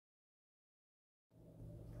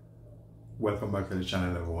Welcome back to the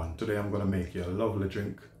channel, everyone. Today I'm going to make you a lovely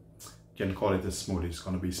drink. You can call it a smoothie. It's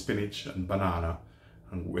going to be spinach and banana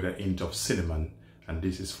and with a hint of cinnamon, and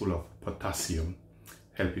this is full of potassium.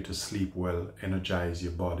 Help you to sleep well, energize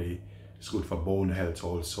your body. It's good for bone health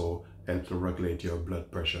also, help to regulate your blood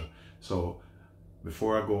pressure. So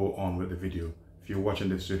before I go on with the video, if you're watching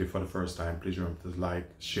this video for the first time, please remember to like,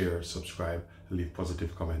 share, subscribe, and leave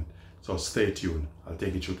positive comment. So stay tuned. I'll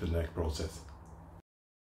take you through to the next process.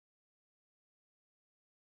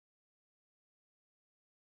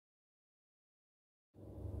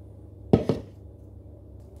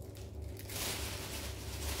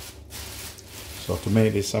 So to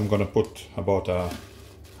make this, I'm going to put about a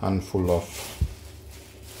handful of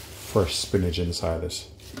fresh spinach inside this.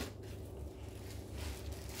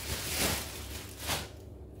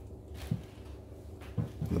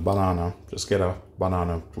 The banana, just get a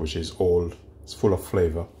banana which is old. It's full of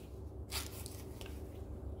flavor.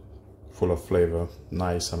 Full of flavor,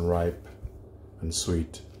 nice and ripe and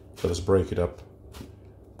sweet. So just break it up,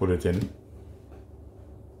 put it in.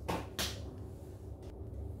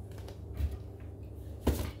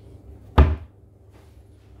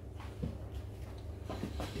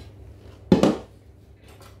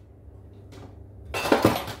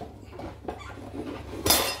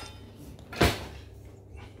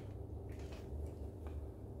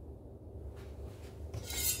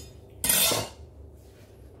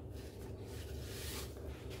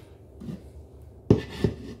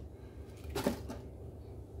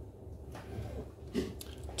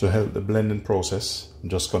 To help the blending process, I'm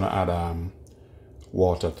just going to add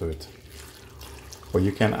water to it. But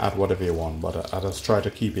you can add whatever you want, but I just try to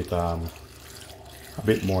keep it a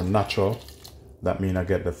bit more natural. That means I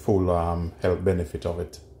get the full health benefit of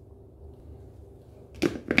it.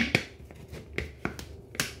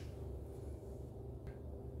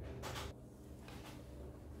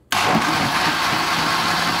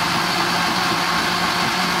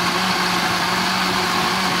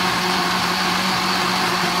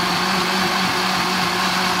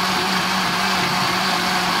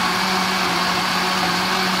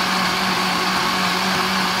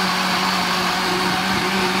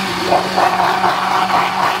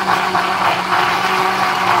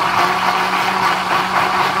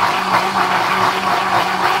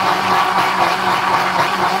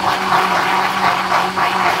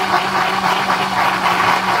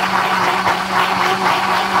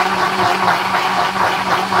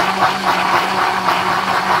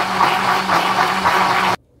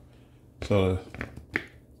 So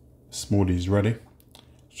smoothie is ready.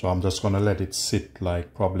 So I'm just gonna let it sit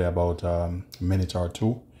like probably about a minute or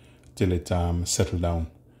two till it settles down.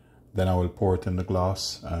 Then I will pour it in the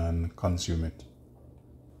glass and consume it.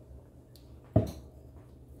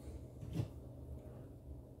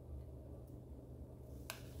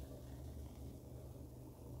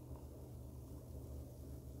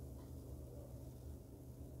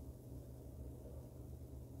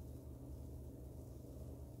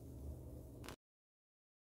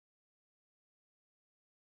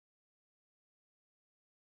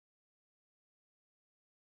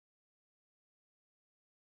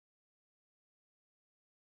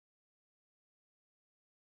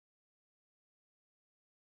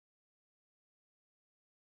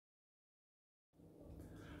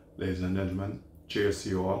 Ladies and gentlemen, cheers to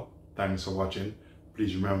you all. Thanks for watching.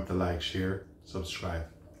 Please remember to like, share, subscribe.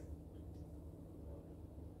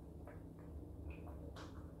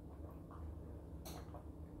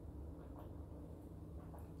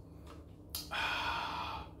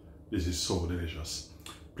 This is so delicious.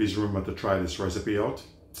 Please remember to try this recipe out.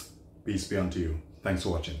 Peace be unto you. Thanks for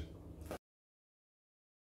watching.